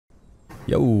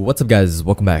Yo, what's up guys?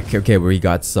 Welcome back. Okay, we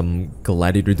got some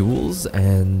Gladiator Duels,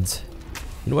 and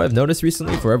you know what I've noticed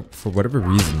recently? For whatever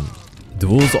reason,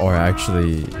 duels are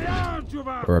actually,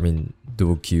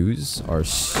 dual queues are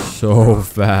so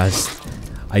fast.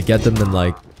 I get them in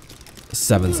like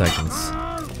 7 seconds.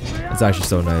 It's actually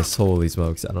so nice. Holy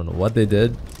smokes. I don't know what they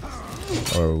did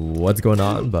or what's going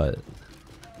on, but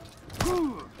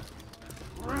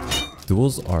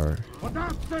duels are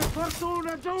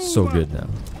so good now.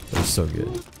 They're so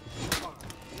good.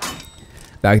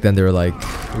 Back then they were like,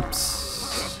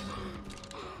 oops.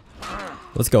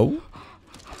 Let's go.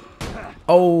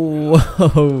 Oh,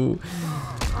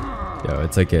 yo,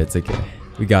 it's okay, it's okay.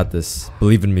 We got this.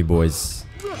 Believe in me, boys.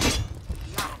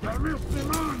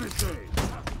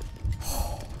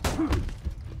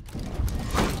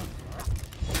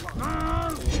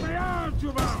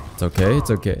 It's okay,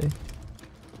 it's okay.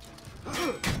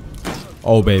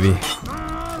 Oh, baby.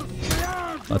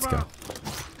 Let's go.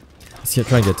 Let's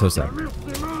try and get toast out.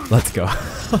 Let's go.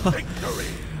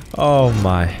 Oh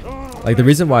my. Like, the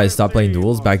reason why I stopped playing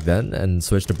duels back then and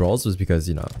switched to brawls was because,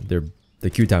 you know, the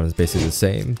queue time is basically the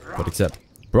same, but except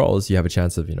brawls, you have a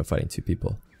chance of, you know, fighting 2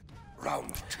 people.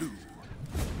 Round 2.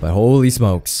 But holy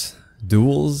smokes.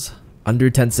 Duels, under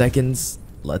 10 seconds.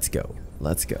 Let's go.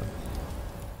 Let's go.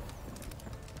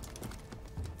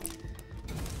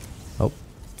 Oh.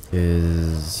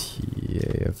 Is he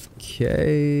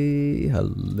AFK?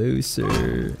 Hello,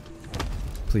 sir.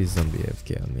 Please don't be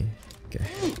AFK on me. Okay.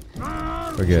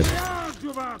 We're good.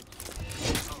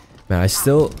 Man, I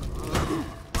still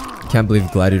can't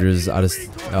believe Gladiator's out of,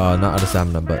 not out of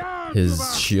stamina, but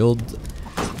his shield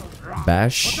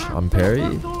bash on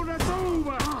parry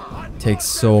takes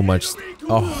so much,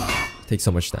 takes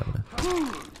so much stamina.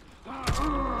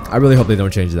 I really hope they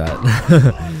don't change that.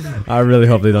 I really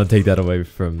hope they don't take that away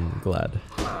from Glad.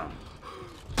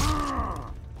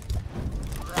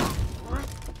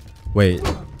 Wait,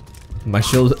 my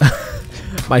shield,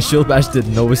 my shield bash did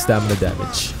no stamina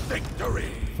damage.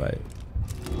 Fight.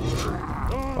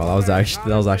 Well, that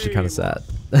was actually kind of sad.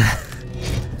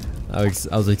 I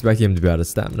was expecting him to be out of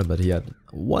stamina, but he had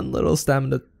 1 little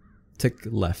stamina tick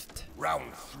left.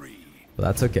 Round 3. But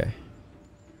that's okay.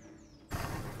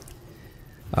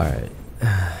 All right.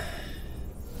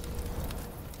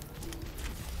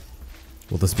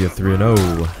 Will this be a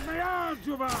 3-0?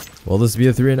 Will this be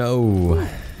a 3-0?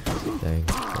 Dang.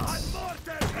 Yes.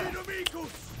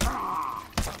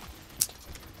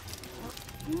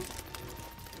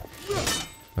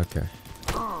 Okay.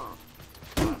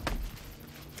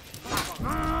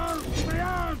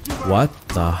 What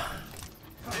the?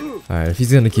 Alright, if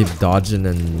he's gonna keep dodging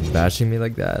and bashing me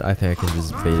like that, I think I can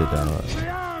just bait it out.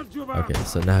 Okay,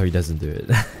 so now he doesn't do it.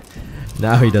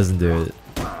 Now he doesn't do it.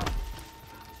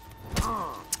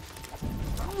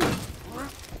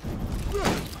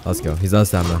 Let's go. He's out of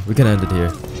stamina. We can end it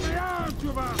here.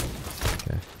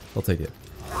 Okay, I'll take it.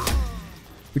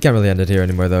 We can't really end it here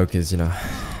anymore though, because, you know,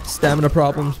 stamina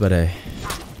problems, but hey.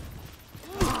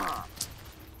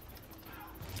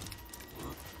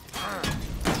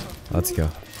 Let's go.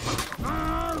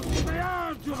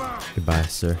 Goodbye,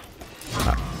 sir.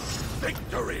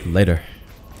 Later.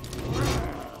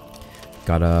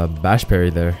 Got a bash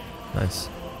parry there. Nice.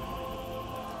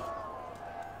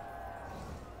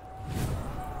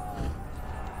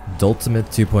 Ultimate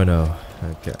 2.0.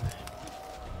 Okay.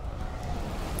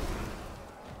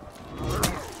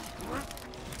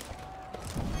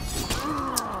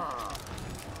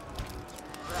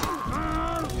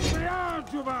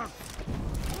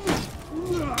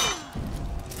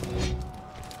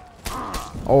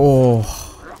 Oh,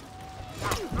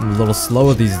 I'm a little slow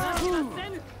with these.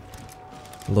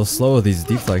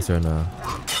 Deflects right now.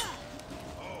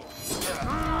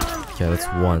 Okay, that's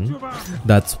 1.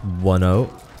 That's 1-0.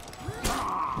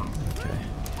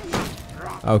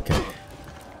 Okay.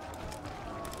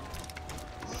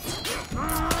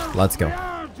 Let's go.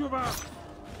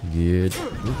 Good.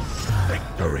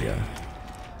 There we go.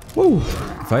 Woo!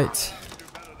 Fight.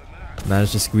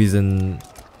 Managed to squeeze in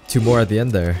 2 more at the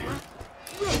end there.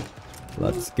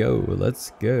 Let's go. Let's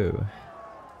go.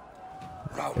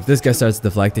 If this guy starts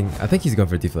deflecting, I think he's going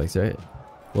for deflects, right?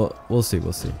 Well, we'll see.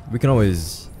 We'll see. You can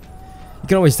always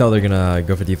tell they're gonna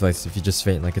go for deflects if you just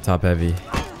feint like a top heavy.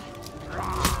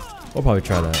 We'll probably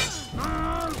try that.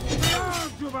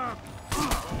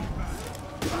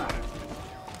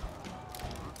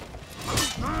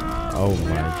 Oh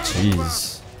my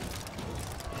jeez.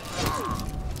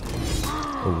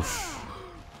 Oh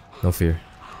no fear.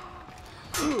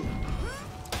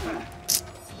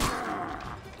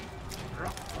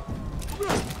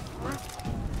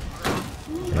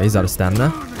 Yeah, he's out of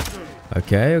stamina.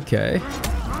 Okay, okay.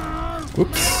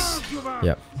 Oops.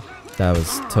 Yep. That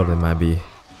was totally my B.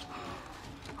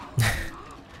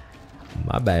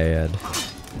 My bad.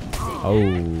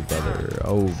 Oh, brother.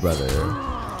 Oh, brother.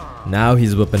 Now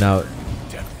he's whipping out.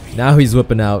 Now he's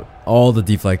whipping out all the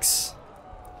deflects.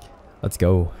 Let's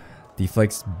go.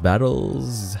 Deflects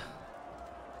battles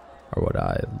are what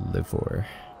I live for.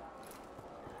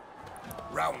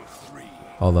 Round 3.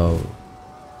 Although,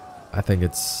 I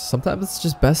think sometimes it's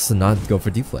just best to not go for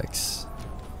deflects.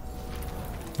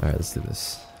 Alright, let's do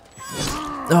this.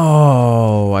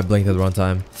 Oh, I blinked at the wrong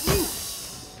time.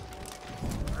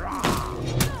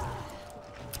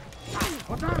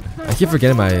 I keep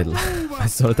forgetting my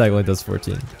sword attack only does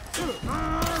 14.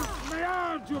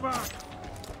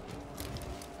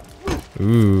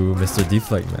 Ooh, Mr.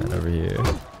 Deflect man over here.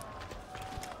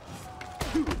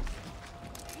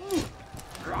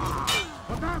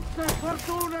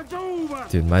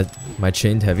 Dude, my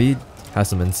chained heavy has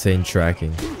some insane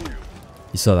tracking.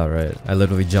 You saw that, right? I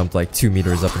literally jumped like 2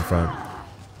 meters up in front.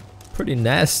 Pretty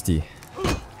nasty.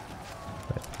 Right,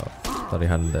 oh, thought he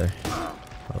had him there.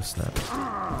 Oh snap.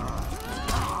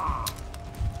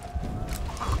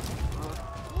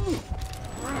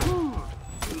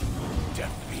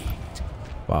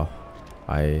 Wow,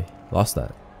 I lost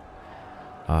that.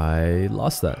 I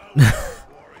lost that.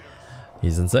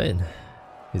 He's insane.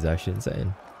 He's actually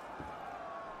insane.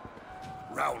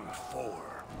 Round 4.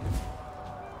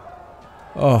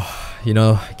 Oh, you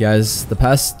know, guys, the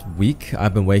past week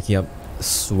I've been waking up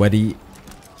sweaty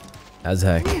as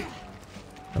heck.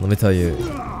 And let me tell you,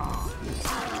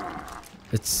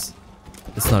 it's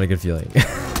not a good feeling.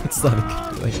 It's not a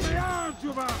good feeling.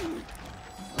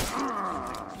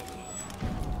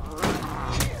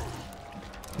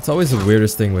 It's always the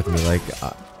weirdest thing with me. Like,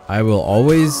 I will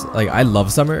always, like, I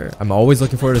love summer. I'm always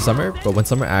looking forward to summer. But when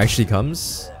summer actually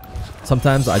comes,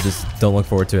 sometimes I just don't look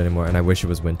forward to it anymore. And I wish it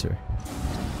was winter.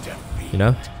 You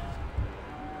know?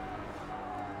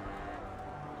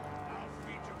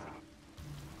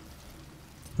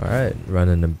 Alright,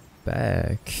 running him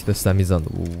back. This time he's on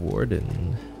the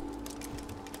Warden.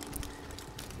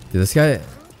 Dude, this guy,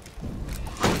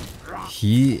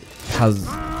 he has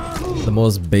the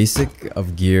most basic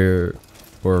of gear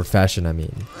or fashion, I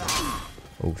mean.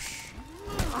 Oh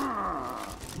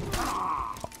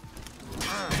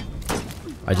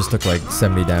I just took like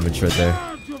 70 damage right there.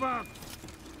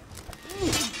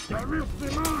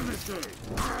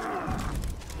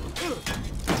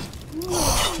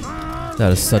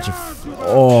 That is such a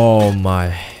oh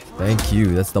my, thank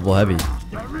you. That's double heavy.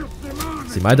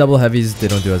 See, my double heavies, they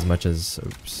don't do as much as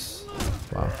oops.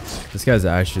 Wow, this guy's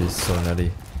actually so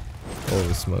nutty.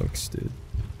 Holy smokes, dude.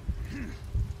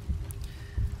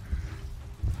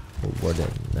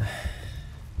 Warden.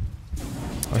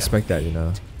 I respect that, you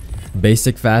know.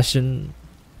 Basic fashion,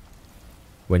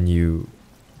 when you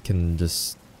can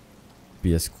just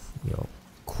be as, you know,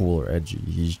 cool or edgy.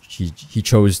 He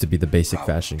chose to be the basic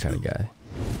fashion kind of guy.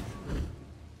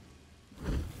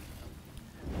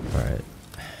 Alright.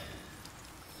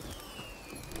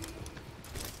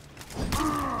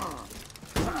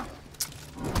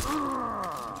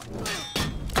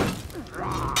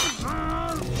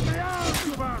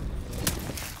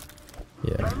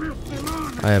 Yeah.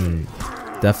 I am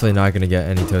definitely not going to get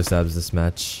any toe stabs this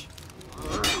match.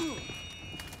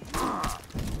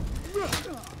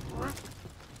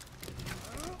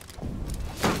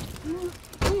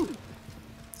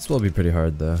 This will be pretty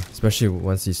hard though, especially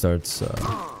once he starts man.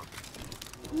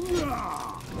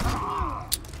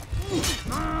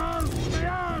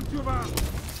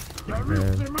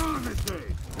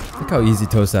 Look how easy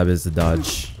toe stab is to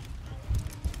dodge.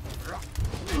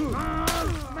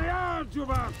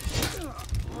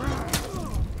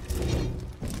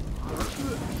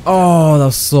 Oh, that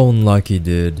was so unlucky,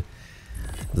 dude.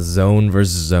 Zone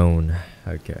versus zone.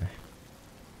 Okay.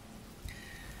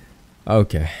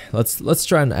 Okay, let's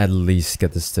try and at least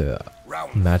get this to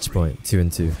match point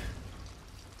 2-2.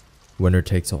 Winner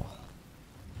takes all.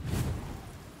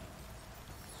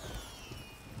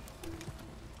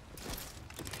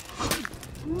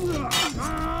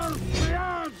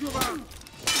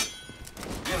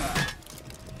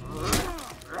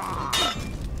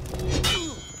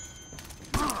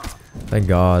 Thank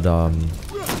God,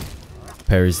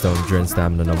 parries don't drain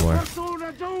stamina no more.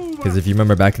 Because if you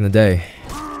remember back in the day,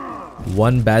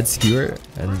 one bad skewer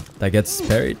and that gets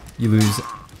parried, you lose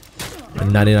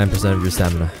 99% of your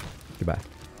stamina. Goodbye.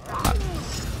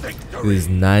 You lose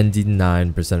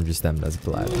 99% of your stamina as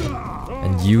Glad.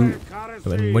 And you,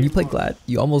 when you play Glad,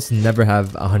 you almost never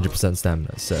have 100%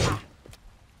 stamina. So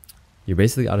you're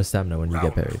basically out of stamina when you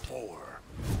get parried.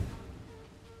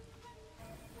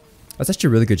 That's actually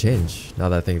a really good change, now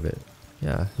that I think of it.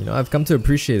 Yeah, you know, I've come to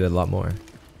appreciate it a lot more.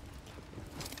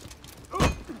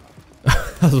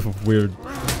 That was weird.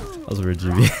 That was a weird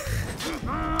GB.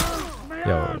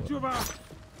 Yo.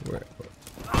 Where?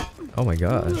 Oh my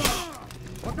gosh.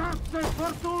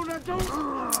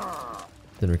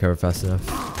 Didn't recover fast enough.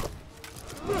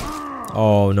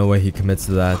 Oh, no way he commits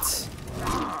to that.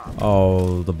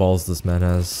 Oh, the balls this man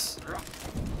has.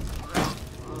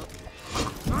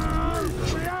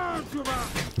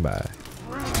 Bye.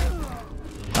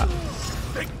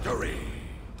 Victory.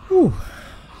 Whew.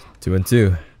 2 and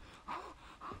 2.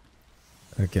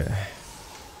 Okay.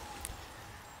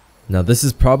 Now this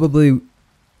is probably...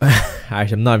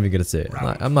 Actually, I'm not even gonna say it.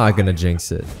 I'm not gonna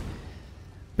jinx it.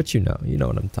 But you know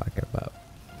what I'm talking about.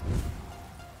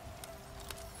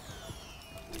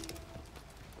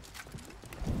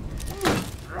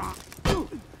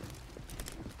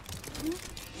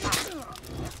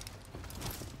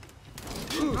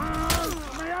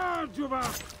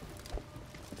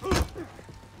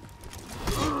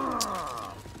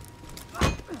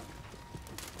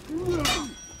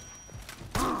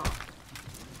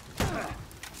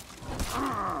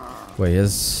 Wait,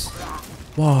 his...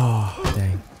 Whoa,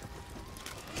 dang.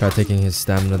 Try taking his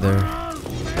stamina there.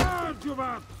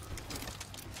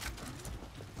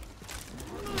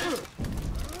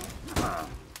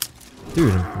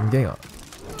 Dude, I'm getting up.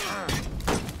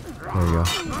 There we go.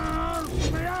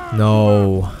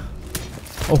 No.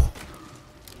 Oh.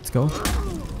 Let's go.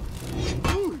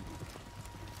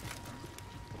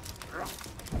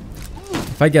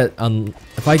 If I get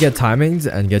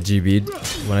timings and get GB'd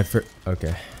when I first...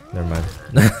 Okay. Never mind.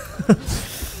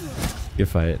 Good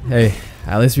fight. Hey,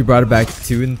 at least we brought it back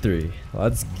 2 and 3.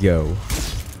 Let's go.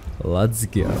 Let's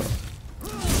go.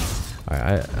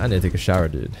 Alright, I need to take a shower,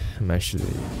 dude. I'm actually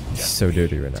so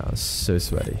dirty right now. So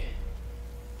sweaty.